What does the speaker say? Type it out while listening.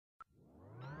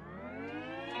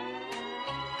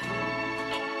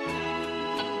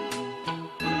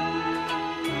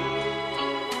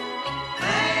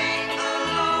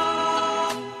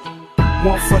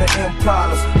1 for the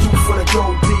Impalas, 2 for the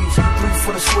gold D's, 3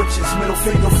 for the switches, middle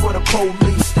finger for the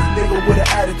police. Nigga with an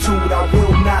attitude, I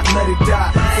will not let it die.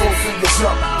 4 fingers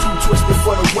up, 2 twisted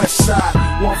for the WestSide.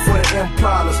 1 for the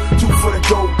Impalas, 2 for the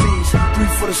gold D's, 3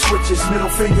 for the switches, middle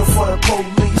finger for the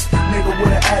police. Nigga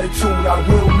with an attitude, I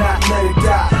will not let it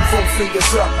die. 4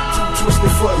 fingers up, 2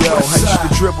 twisted for the WestSide. I used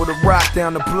to dribble the rock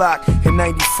down the block in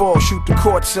 '94, shoot the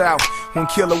courts out. When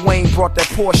Killer Wayne brought that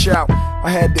Porsche out, I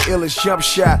had the illest jump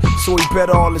shot, so he bet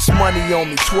all his money on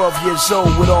me. 12 years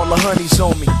old with all the honeys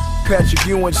on me. Patrick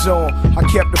Ewings on, I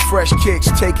kept the fresh kicks.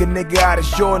 Take a nigga out his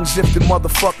Jordans if the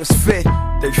motherfuckers fit.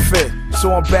 They fit.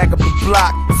 So I'm back up the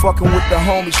block, fucking with the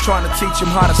homies, trying to teach him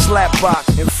how to slap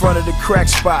box. In front of the crack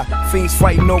spot, fiends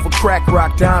fighting over crack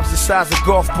rock. Dimes the size of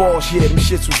golf balls, yeah, them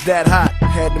shits was that hot.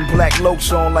 Had them black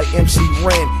locs on like MC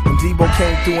Ren, and Deebo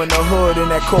came through in the hood in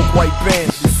that coke white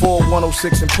Benz. Before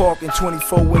 106 and Park and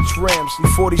 24-inch rims.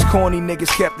 Before these corny niggas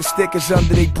kept the stickers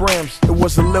under their brims. It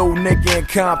was a little nigga in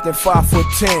Compton,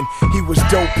 5'10". He was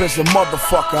dope as a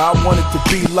motherfucker, I wanted to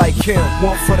be like him.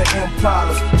 1 for the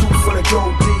Impalas, 2 for the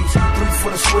gold D's, 3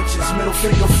 for the switches, middle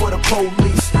finger for the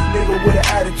police. Nigga with an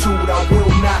attitude, I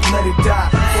will not let it die.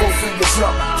 4 fingers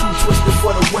up, 2 twisted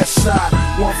for the WestSide.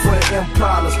 1 for the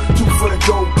Impalas, 2 for the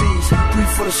gold D's, 3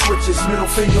 for the switches, middle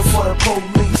finger for the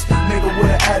police. Nigga with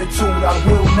an attitude, I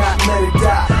will not let it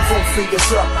die. 4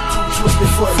 fingers up, 2 twisted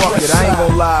for the WestSide. Fuck it, I ain't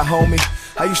gon' lie, homie.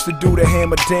 I used to do the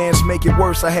hammer dance, make it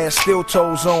worse, I had steel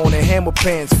toes on and hammer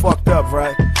pants. Fucked up,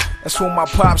 right? That's when my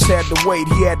pops had to wait,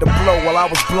 he had to blow while I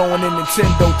was blowing in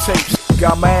Nintendo tapes.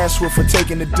 Got my ass whipped for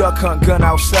taking the duck hunt gun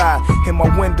outside. In my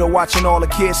window watching all the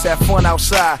kids have fun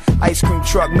outside. Ice cream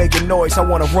truck making noise, I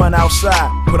wanna run outside.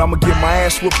 But I'ma get my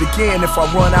ass whipped again if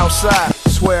I run outside.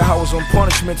 Swear I was on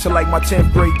punishment till like my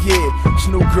 10th grade year. This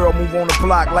new girl move on the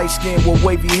block, light skin with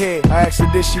wavy hair. I asked her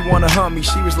did she wanna hunt me,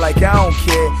 she was like I don't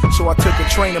care. So I took her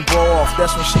training bra off,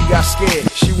 that's when she got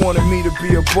scared. She wanted me to be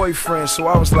her boyfriend, so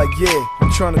I was like yeah.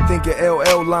 I'm trying to think of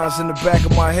LL lines in the back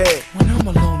of my head. When I'm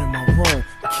alone in my room,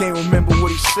 I can't remember what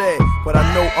he said, but I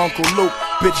know Uncle Luke,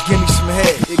 bitch give me some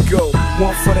head. It go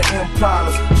 1 for the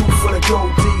Impalas, 2 for the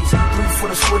gold D's, 3 for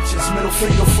the switches, middle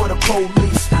finger for the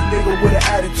police. Nigga with an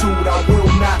attitude, I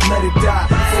will not let it die.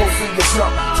 4 fingers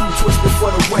up, 2 twisted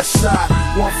for the WestSide.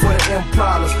 1 for the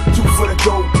Impalas, 2 for the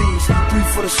gold D's, 3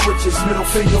 for the switches, middle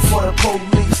finger for the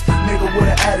police. Nigga with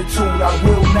an attitude, I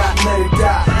will not let it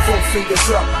die. 4 fingers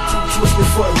up, 2 twisted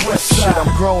for the WestSide. Shit,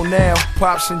 I'm grown now,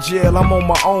 pops in jail, I'm on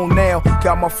my own now.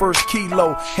 Got my first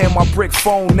kilo, hand my brick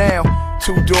phone now.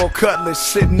 2-door cutlass,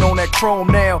 sitting on that chrome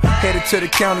now. Headed to the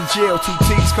county jail, 2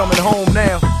 T's coming home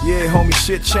now. Yeah, homie,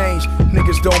 shit changed.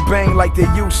 Niggas don't bang like they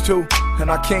used to,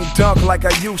 and I can't dunk like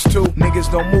I used to.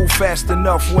 Niggas don't move fast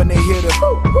enough when they hit a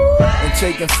and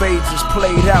taking fades is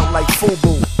played out like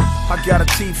FUBU. I got a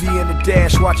TV in the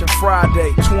dash watching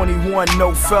Friday. 21,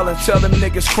 no felon, tell them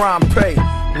niggas crime pay.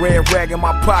 Red rag in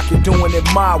my pocket, doing it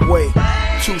my way.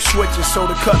 2 switches so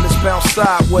the cutlass bounce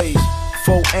sideways.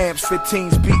 4 amps,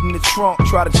 15s beating the trunk.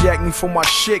 Try to jack me for my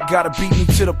shit, gotta beat me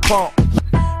to the pump.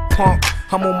 Punk,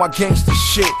 I'm on my gangster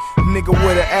shit. Nigga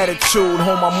with an attitude,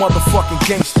 on my motherfucking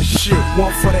gangster shit.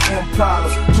 1 for the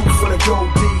Impalas, 2 for the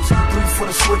gold D's, 3 for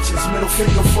the switches, middle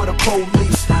finger for the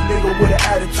police. Nigga with an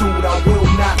attitude, I will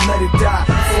not let it die.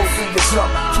 4 fingers up,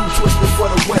 2 twisted for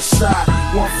the WestSide.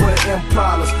 1 for the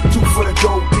Impalas, 2 for the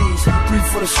gold D's, 3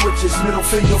 for the switches, middle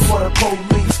finger for the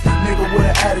police. Nigga with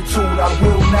an attitude, I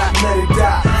will not let it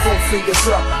die. 4 fingers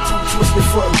up, 2 twisted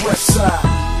for the WestSide.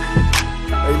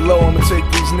 Hey Lo, I'ma take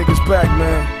these niggas back,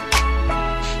 man.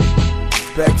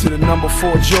 Back to the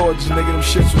 #4 Jordans, nigga, them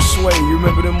shits was sway. You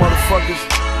remember them motherfuckers?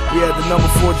 We had the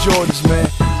 #4 Jordans, man.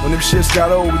 When them shits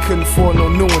got old, we couldn't afford no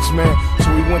new ones, man. So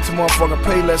we went to motherfucking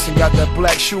Payless and got that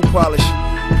black shoe polish.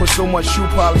 Put so much shoe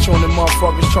polish on them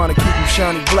motherfuckers, trying to keep them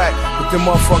shiny black, but them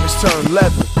motherfuckers turned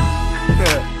leather.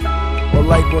 Or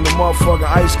like when the motherfucking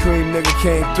ice cream nigga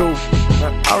came through.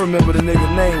 I remember the nigga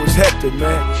name was Hector,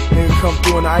 man. Nigga come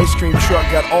through in the ice cream truck,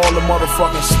 got all the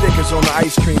motherfucking stickers on the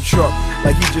ice cream truck.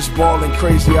 Like he just balling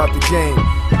crazy out the game.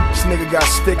 This nigga got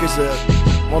stickers of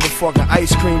motherfucking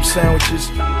ice cream sandwiches,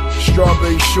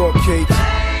 strawberry shortcakes,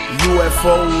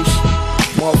 UFOs,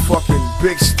 motherfucking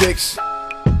big sticks.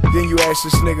 Then you ask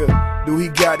this nigga, do he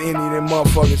got any of them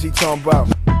motherfuckers? He talking about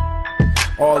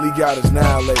all he got is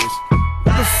annihilators.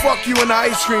 What the fuck you in the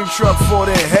ice cream truck for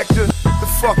then, Hector? Get the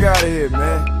fuck out of here,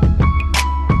 man.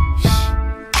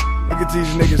 Look at these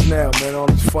niggas now, man. All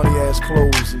these funny ass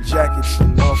clothes and jackets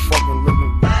and motherfucking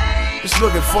looking. Just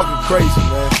looking fucking crazy,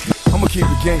 man. I'ma keep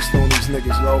it gangster on these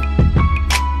niggas, Lo.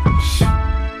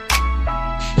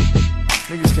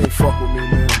 Niggas can't fuck with me,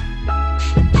 man.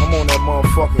 I'm on that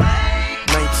motherfucking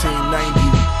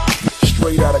 1990,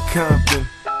 straight out of Compton.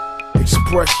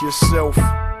 Express yourself.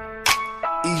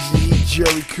 Easy E,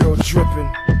 Jerry curl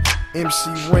dripping. MC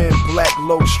Ren, black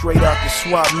low, straight out the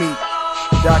swap meet.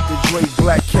 Dr. Dre,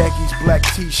 black khakis, black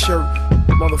t-shirt.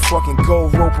 Motherfucking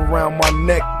gold rope around my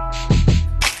neck.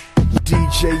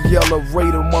 DJ Yellow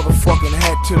Raider, motherfucking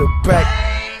hat to the back.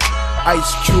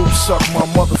 Ice Cube suck my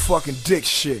motherfucking dick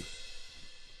shit.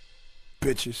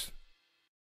 Bitches.